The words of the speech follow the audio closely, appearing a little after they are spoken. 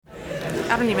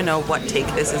I don't even know what take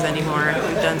this is anymore.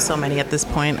 We've done so many at this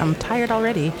point. I'm tired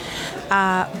already.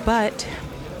 But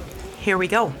here we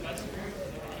go.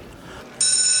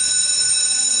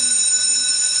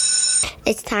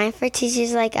 It's time for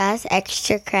Teachers Like Us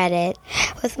Extra Credit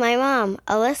with my mom,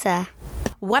 Alyssa.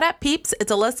 What up, peeps?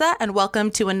 It's Alyssa, and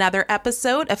welcome to another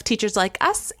episode of Teachers Like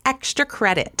Us Extra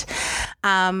Credit.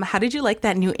 How did you like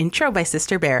that new intro by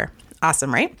Sister Bear?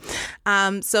 Awesome, right?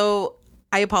 So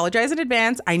I apologize in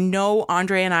advance. I know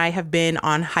Andre and I have been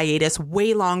on hiatus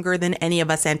way longer than any of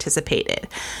us anticipated.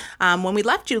 When we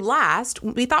left you last,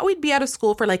 we thought we'd be out of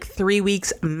school for like 3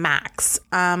 weeks max.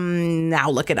 Now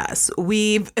look at us.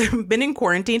 We've been in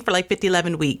quarantine for like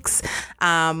 11 weeks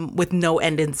with no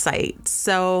end in sight.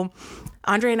 So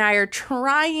Andre and I are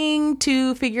trying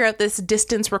to figure out this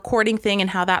distance recording thing and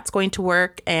how that's going to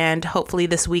work. And hopefully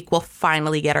this week we'll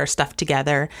finally get our stuff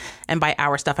together. And by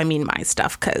our stuff, I mean my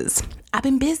stuff, because I've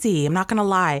been busy. I'm not going to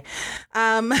lie.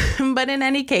 But in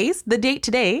any case, the date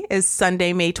today is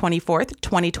Sunday, May 24th,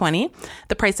 2020.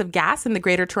 The price of gas in the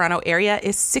Greater Toronto Area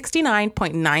is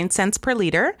 69.9 cents per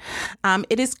liter.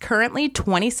 It is currently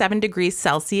 27 degrees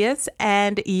Celsius.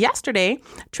 And yesterday,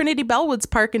 Trinity Bellwoods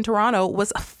Park in Toronto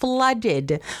was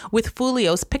flooded with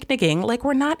Fulios picnicking like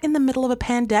we're not in the middle of a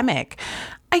pandemic.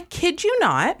 I kid you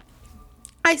not.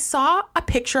 I saw a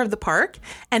picture of the park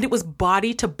and it was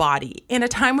body to body in a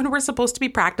time when we're supposed to be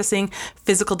practicing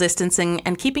physical distancing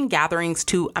and keeping gatherings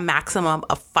to a maximum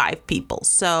of 5 people.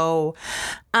 So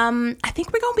I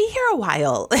think we're going to be here a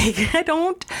while. Like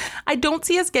I don't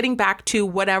see us getting back to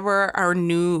whatever our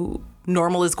new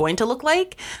normal is going to look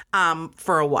like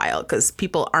for a while, because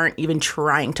people aren't even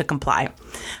trying to comply.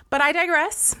 But I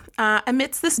digress.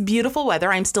 Amidst this beautiful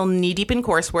weather, I'm still knee-deep in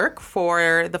coursework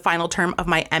for the final term of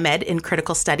my MEd in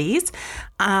critical studies.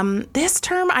 This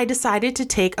term, I decided to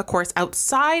take a course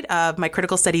outside of my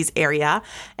critical studies area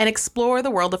and explore the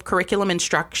world of curriculum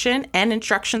instruction,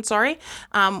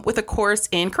 with a course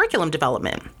in curriculum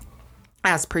development.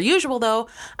 As per usual, though,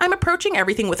 I'm approaching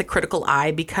everything with a critical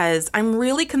eye because I'm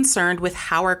really concerned with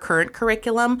how our current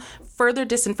curriculum further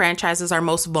disenfranchises our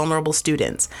most vulnerable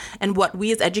students and what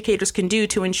we as educators can do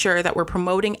to ensure that we're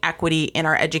promoting equity in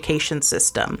our education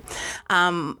system.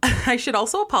 I should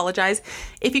also apologize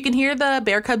if you can hear the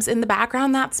bear cubs in the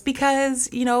background. That's because,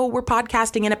 we're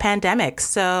podcasting in a pandemic.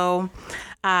 So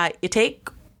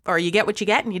you get what you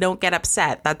get and you don't get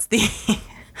upset. That's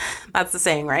the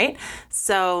saying, right?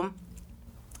 So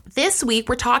this week,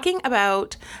 we're talking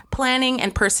about planning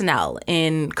and personnel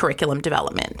in curriculum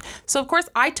development. So, of course,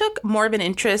 I took more of an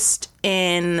interest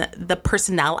in the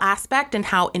personnel aspect and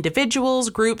how individuals,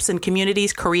 groups, and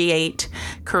communities create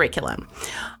curriculum.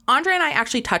 Andre and I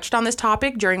actually touched on this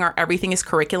topic during our Everything is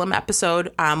Curriculum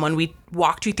episode when we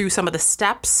walked you through some of the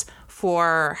steps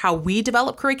for how we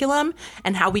develop curriculum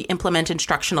and how we implement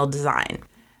instructional design.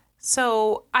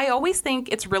 So I always think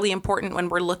it's really important when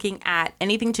we're looking at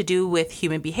anything to do with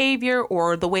human behavior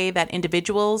or the way that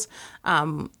individuals,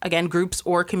 groups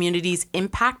or communities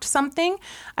impact something.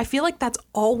 I feel like that's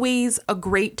always a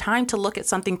great time to look at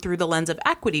something through the lens of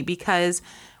equity, because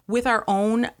with our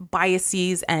own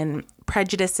biases and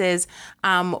prejudices,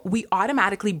 we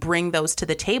automatically bring those to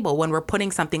the table when we're putting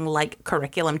something like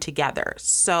curriculum together.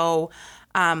 So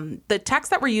the text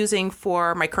that we're using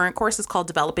for my current course is called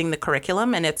Developing the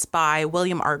Curriculum, and it's by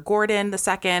William R. Gordon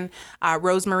II,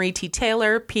 Rosemary T.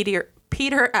 Taylor, Peter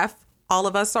F.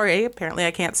 Olivas. Sorry, apparently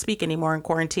I can't speak anymore in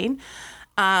quarantine.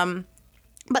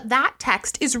 But that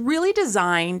text is really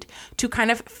designed to kind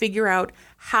of figure out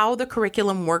how the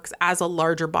curriculum works as a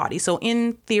larger body. So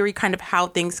in theory, kind of how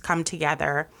things come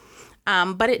together.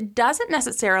 But it doesn't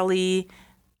necessarily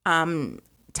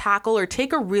tackle or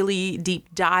take a really deep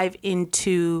dive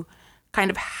into kind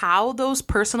of how those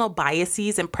personal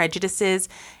biases and prejudices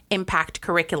impact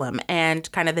curriculum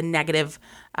and kind of the negative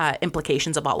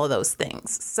implications of all of those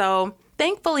things. So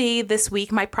thankfully, this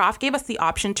week, my prof gave us the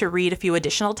option to read a few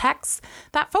additional texts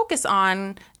that focus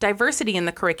on diversity in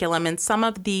the curriculum and some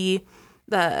of the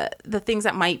things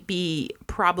that might be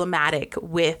problematic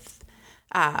with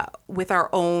bringing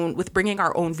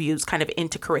our own views kind of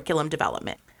into curriculum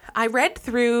development. I read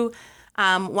through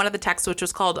one of the texts, which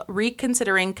was called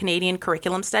Reconsidering Canadian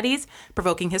Curriculum Studies,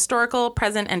 Provoking Historical,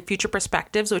 Present, and Future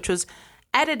Perspectives, which was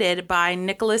edited by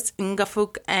Nicholas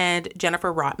Ngafuk and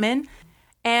Jennifer Rotman.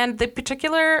 And the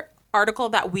particular article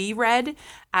that we read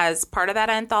as part of that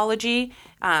anthology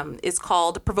is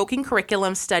called Provoking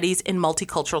Curriculum Studies in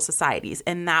Multicultural Societies.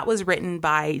 And that was written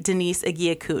by Denise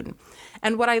Aguirre-Kuhn.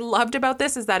 And what I loved about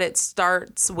this is that it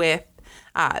starts with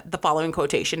the following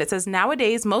quotation. It says,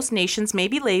 "Nowadays, most nations may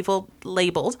be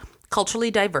labeled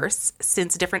culturally diverse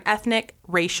since different ethnic,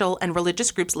 racial, and religious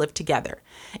groups live together.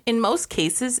 In most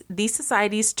cases, these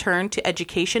societies turn to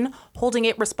education, holding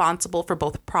it responsible for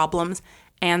both problems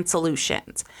and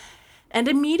solutions. And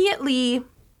immediately,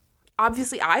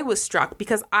 obviously, I was struck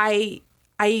because I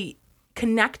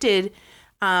connected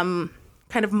kind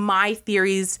of my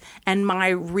theories and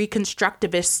my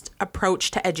reconstructivist approach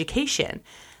to education.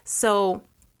 So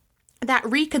that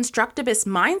reconstructivist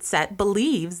mindset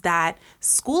believes that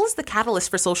school is the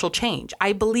catalyst for social change.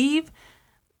 I believe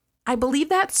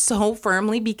that so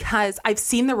firmly because I've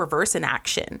seen the reverse in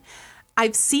action.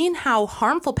 I've seen how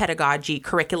harmful pedagogy,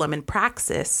 curriculum, and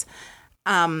praxis,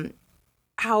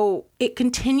 how it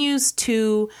continues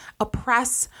to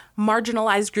oppress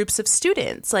marginalized groups of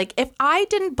students. Like, if I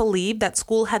didn't believe that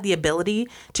school had the ability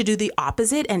to do the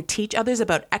opposite and teach others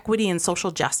about equity and social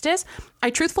justice,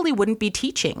 I truthfully wouldn't be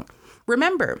teaching.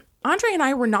 Remember, Andre and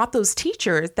I were not those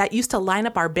teachers that used to line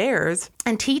up our bears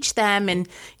and teach them and,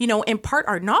 impart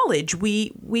our knowledge.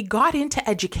 We got into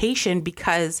education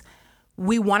because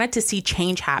we wanted to see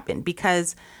change happen,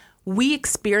 because we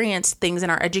experienced things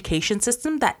in our education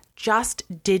system that just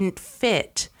didn't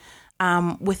fit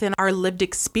within our lived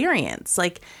experience.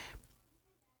 Like,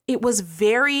 it was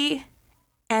very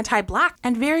anti-Black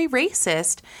and very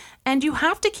racist. And you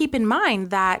have to keep in mind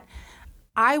that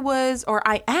I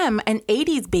am an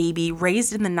 80s baby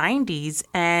raised in the 90s,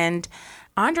 and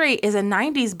Andre is a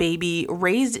 90s baby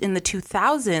raised in the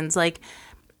 2000s. Like,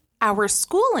 our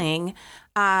schooling,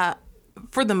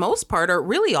 for the most part, or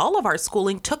really all of our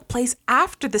schooling, took place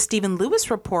after the Stephen Lewis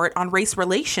report on race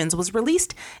relations was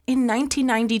released in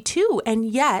 1992. And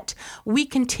yet we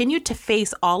continued to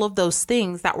face all of those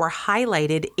things that were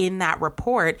highlighted in that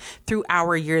report through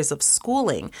our years of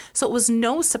schooling. So it was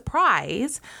no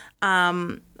surprise.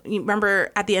 You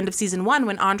remember at the end of season 1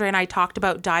 when Andre and I talked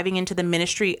about diving into the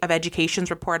Ministry of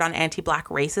Education's report on anti-Black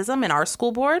racism in our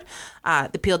school board,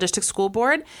 the Peel District School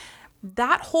Board.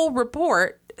 That whole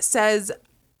report says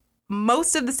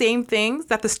most of the same things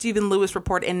that the Stephen Lewis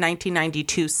report in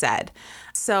 1992 said.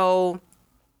 So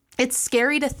it's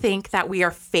scary to think that we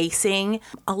are facing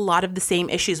a lot of the same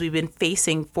issues we've been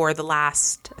facing for the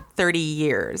last 30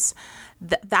 years.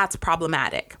 That's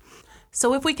problematic.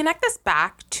 So if we connect this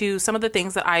back to some of the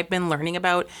things that I've been learning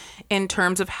about in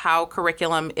terms of how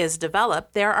curriculum is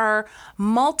developed, there are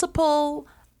multiple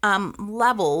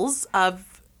levels of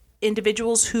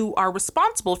individuals who are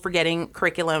responsible for getting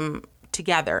curriculum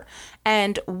together.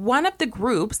 And one of the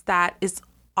groups that is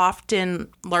often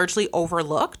largely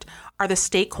overlooked are the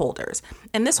stakeholders.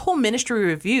 And this whole ministry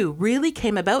review really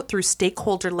came about through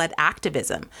stakeholder-led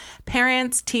activism.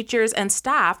 Parents, teachers, and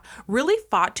staff really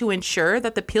fought to ensure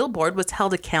that the Peel Board was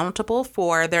held accountable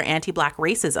for their anti-Black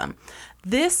racism.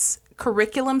 This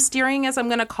curriculum steering, as I'm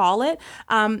going to call it,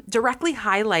 is directly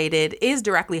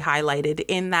highlighted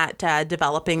in that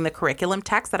developing the curriculum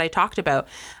text that I talked about.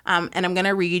 And I'm going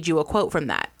to read you a quote from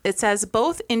that. It says,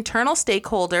 both internal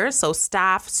stakeholders, so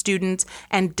staff, students,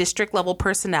 and district level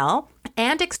personnel,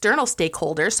 and external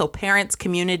stakeholders, so parents,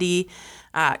 community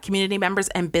members,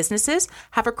 and businesses,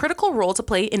 have a critical role to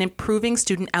play in improving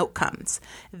student outcomes.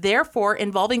 Therefore,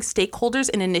 involving stakeholders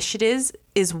in initiatives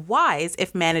is wise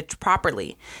if managed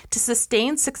properly. To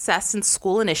sustain success in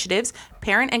school initiatives,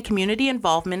 parent and community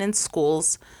involvement in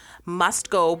schools must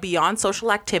go beyond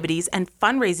social activities and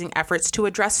fundraising efforts to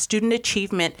address student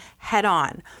achievement head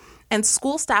on. And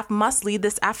school staff must lead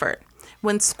this effort.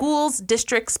 When schools,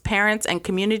 districts, parents, and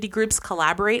community groups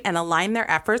collaborate and align their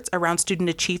efforts around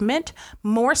student achievement,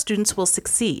 more students will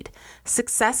succeed.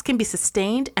 Success can be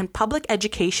sustained and public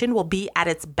education will be at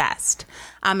its best.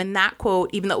 And that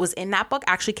quote, even though it was in that book,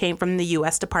 actually came from the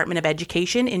U.S. Department of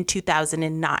Education in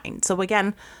 2009. So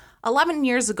again, 11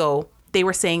 years ago, they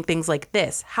were saying things like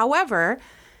this. However,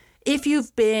 if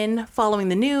you've been following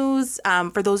the news,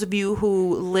 for those of you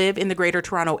who live in the Greater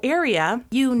Toronto area,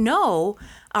 you know,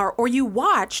 or you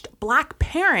watched Black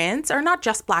parents, or not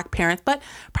just Black parents, but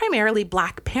primarily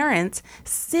Black parents,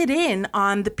 sit in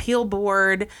on the Peel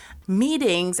Board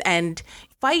meetings and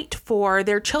fight for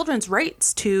their children's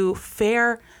rights to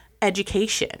fair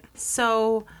education.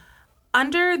 So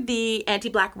under the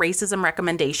anti-Black racism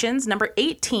recommendations, number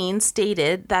 18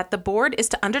 stated that the board is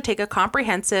to undertake a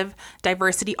comprehensive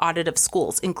diversity audit of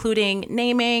schools, including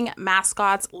naming,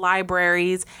 mascots,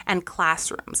 libraries, and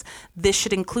classrooms. This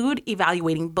should include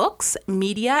evaluating books,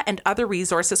 media, and other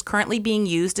resources currently being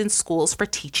used in schools for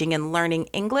teaching and learning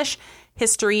English,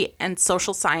 history, and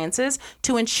social sciences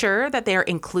to ensure that they are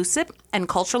inclusive and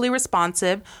culturally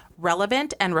responsive,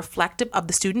 relevant, and reflective of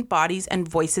the student bodies and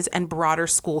voices and broader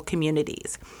school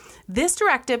communities. This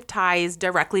directive ties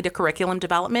directly to curriculum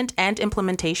development and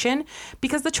implementation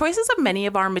because the choices of many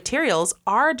of our materials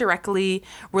are directly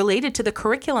related to the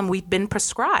curriculum we've been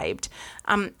prescribed.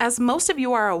 As most of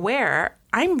you are aware,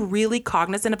 I'm really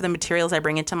cognizant of the materials I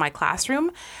bring into my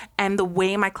classroom and the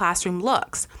way my classroom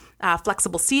looks.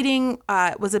 Flexible seating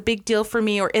was a big deal for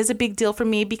me, or is a big deal for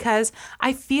me, because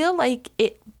I feel like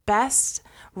it best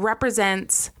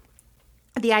represents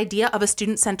the idea of a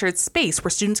student-centered space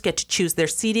where students get to choose their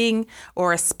seating,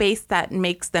 or a space that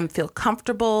makes them feel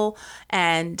comfortable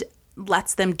and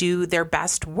lets them do their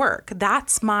best work.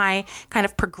 That's my kind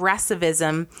of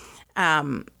progressivism,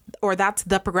 or that's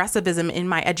the progressivism in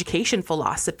my education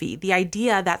philosophy, the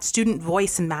idea that student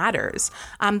voice matters.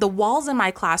 The walls in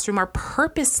my classroom are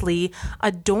purposely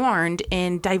adorned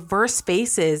in diverse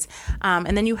spaces.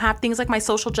 And then you have things like my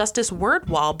social justice word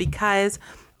wall, because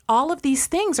all of these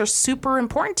things are super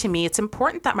important to me. It's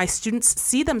important that my students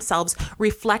see themselves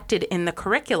reflected in the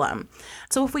curriculum.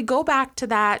 So if we go back to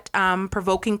that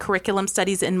Provoking Curriculum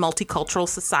Studies in Multicultural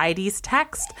Societies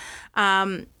text,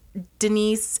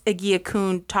 Denise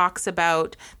Eguiakun talks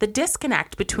about the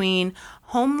disconnect between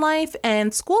home life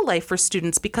and school life for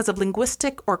students because of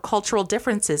linguistic or cultural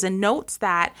differences, and notes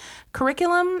that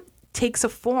curriculum takes a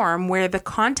form where the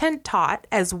content taught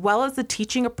as well as the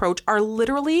teaching approach are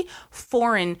literally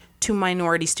foreign to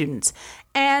minority students.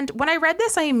 And when I read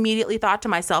this, I immediately thought to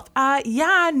myself,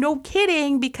 yeah, no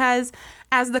kidding, because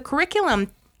as the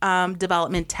curriculum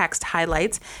development text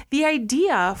highlights, the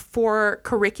idea for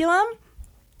curriculum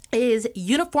is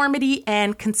uniformity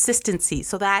and consistency,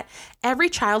 so that every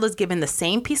child is given the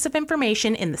same piece of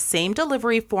information in the same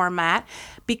delivery format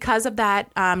because of that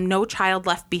No Child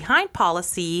Left Behind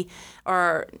policy,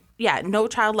 or No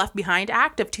Child Left Behind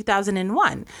Act of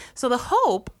 2001. So the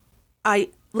hope,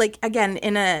 again,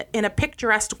 in a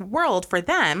picturesque world for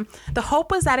them, the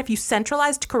hope was that if you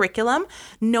centralized curriculum,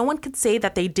 no one could say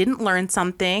that they didn't learn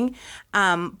something,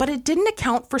 but it didn't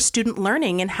account for student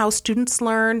learning and how students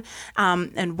learn,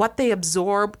 and what they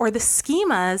absorb, or the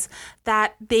schemas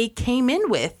that they came in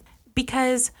with.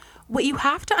 Because what you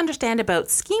have to understand about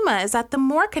schema is that the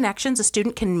more connections a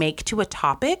student can make to a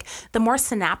topic, the more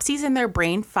synapses in their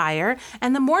brain fire,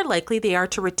 and the more likely they are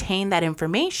to retain that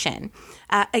information.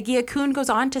 Eguiakun goes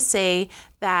on to say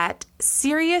that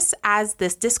serious as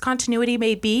this discontinuity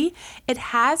may be, it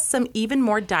has some even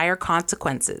more dire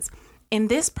consequences. In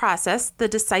this process, the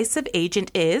decisive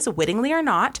agent is, wittingly or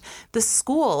not, the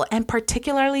school, and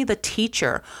particularly the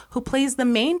teacher, who plays the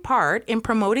main part in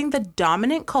promoting the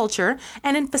dominant culture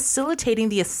and in facilitating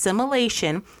the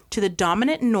assimilation to the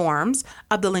dominant norms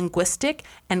of the linguistic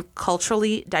and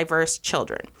culturally diverse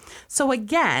children. So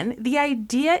again, the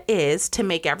idea is to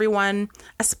make everyone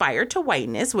aspire to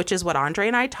whiteness, which is what Andre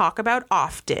and I talk about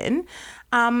often.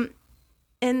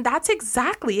 And that's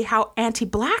exactly how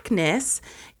anti-Blackness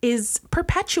is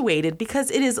perpetuated, because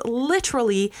it is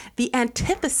literally the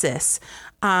antithesis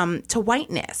to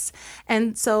whiteness.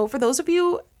 And so for those of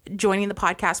you joining the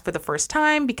podcast for the first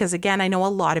time, because again, I know a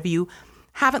lot of you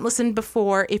haven't listened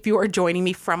before, if you are joining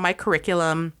me from my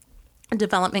curriculum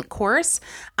development course,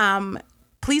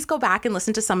 please go back and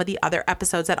listen to some of the other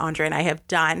episodes that Andre and I have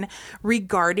done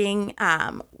regarding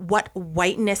what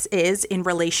whiteness is in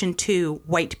relation to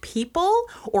white people,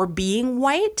 or being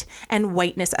white, and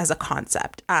whiteness as a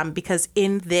concept. Because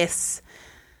in this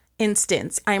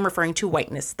instance, I am referring to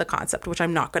whiteness, the concept, which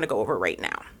I'm not going to go over right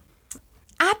now.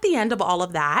 At the end of all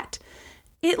of that,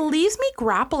 it leaves me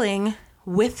grappling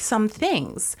with some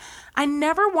things. I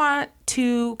never want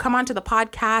to come onto the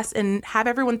podcast and have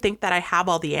everyone think that I have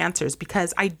all the answers,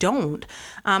 because I don't.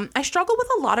 I struggle with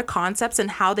a lot of concepts and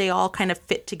how they all kind of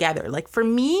fit together. Like for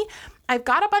me, I've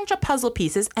got a bunch of puzzle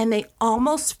pieces and they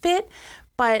almost fit,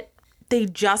 but they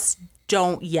just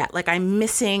don't yet. Like I'm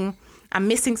missing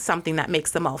something that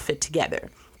makes them all fit together.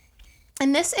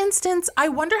 In this instance, I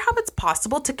wonder how it's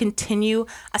possible to continue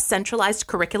a centralized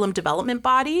curriculum development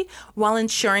body while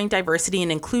ensuring diversity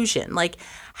and inclusion. Like,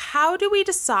 how do we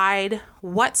decide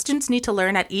what students need to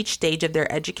learn at each stage of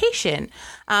their education?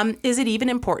 Is it even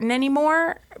important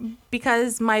anymore?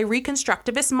 Because my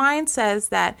reconstructivist mind says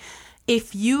that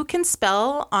if you can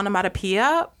spell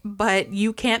onomatopoeia, but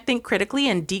you can't think critically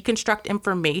and deconstruct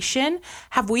information,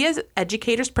 have we as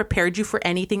educators prepared you for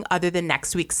anything other than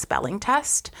next week's spelling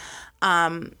test?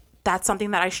 That's something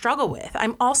that I struggle with.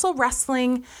 I'm also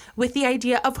wrestling with the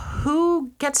idea of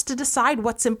who gets to decide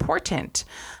what's important.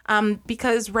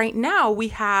 Because right now we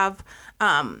have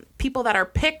people that are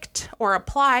picked or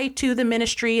apply to the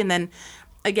ministry, and then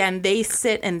again, they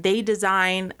sit and they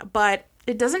design, but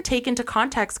it doesn't take into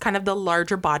context kind of the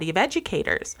larger body of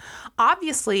educators.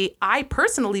 Obviously, I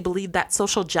personally believe that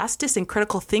social justice and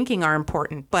critical thinking are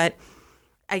important, but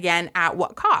again, at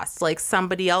what cost? Like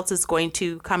somebody else is going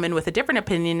to come in with a different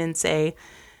opinion and say,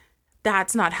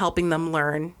 that's not helping them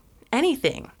learn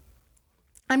anything.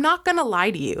 I'm not going to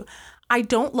lie to you. I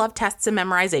don't love tests and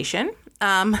memorization.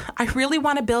 I really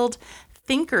want to build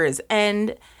thinkers,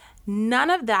 and none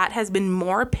of that has been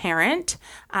more apparent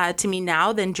to me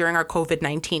now than during our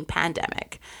COVID-19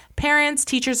 pandemic. Parents,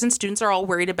 teachers, and students are all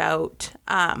worried about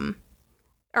the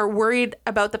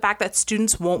fact that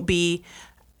students won't be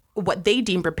what they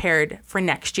deem prepared for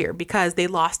next year because they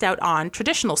lost out on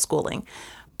traditional schooling.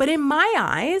 But in my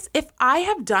eyes, if I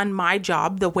have done my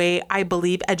job the way I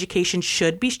believe education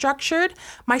should be structured,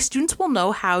 my students will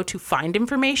know how to find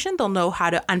information, they'll know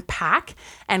how to unpack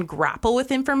and grapple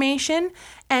with information,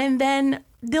 and then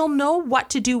they'll know what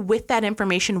to do with that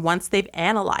information once they've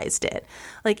analyzed it.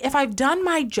 Like if I've done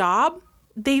my job,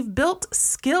 they've built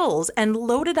skills and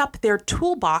loaded up their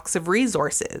toolbox of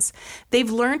resources. They've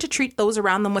learned to treat those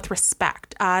around them with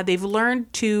respect. They've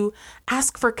learned to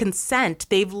ask for consent.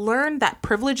 They've learned that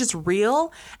privilege is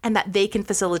real and that they can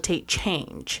facilitate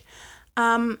change.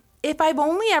 If I've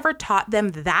only ever taught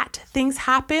them that things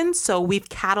happen, so we've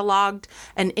cataloged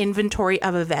an inventory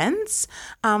of events,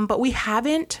 but we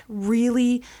haven't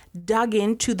really dug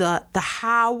into the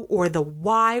how or the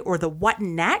why or the what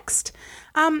next,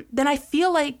 then I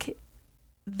feel like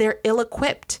they're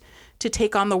ill-equipped to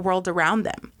take on the world around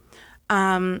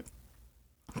them.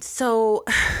 So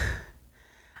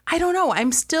I don't know.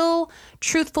 I'm still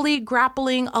truthfully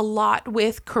grappling a lot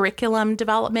with curriculum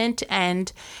development.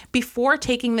 And before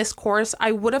taking this course,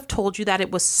 I would have told you that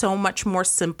it was so much more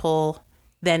simple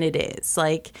than it is.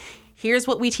 Like, here's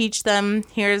what we teach them,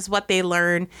 here's what they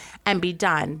learn, and be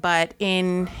done. But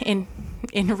in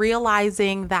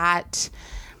realizing that,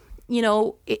 you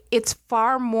know, it's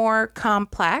far more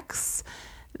complex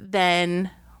than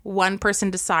one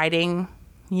person deciding,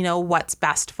 you know, what's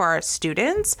best for our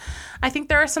students. I think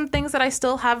there are some things that I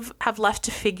still have left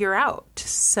to figure out.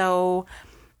 So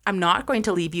I'm not going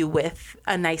to leave you with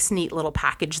a nice, neat little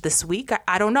package this week.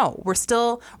 I don't know. We're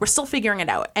still figuring it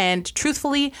out. And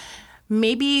truthfully,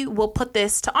 maybe we'll put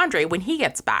this to Andre when he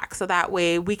gets back. So that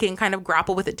way we can kind of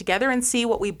grapple with it together and see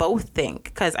what we both think,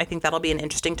 because I think that'll be an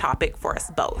interesting topic for us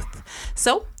both.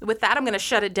 So with that, I'm going to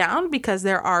shut it down because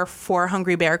there are 4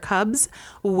 hungry bear cubs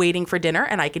waiting for dinner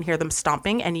and I can hear them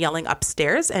stomping and yelling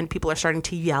upstairs and people are starting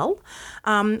to yell.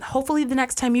 Hopefully the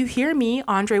next time you hear me,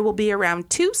 Andre will be around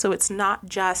too. So it's not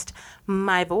just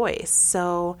my voice.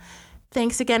 So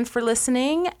thanks again for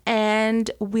listening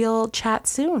and we'll chat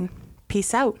soon.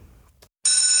 Peace out.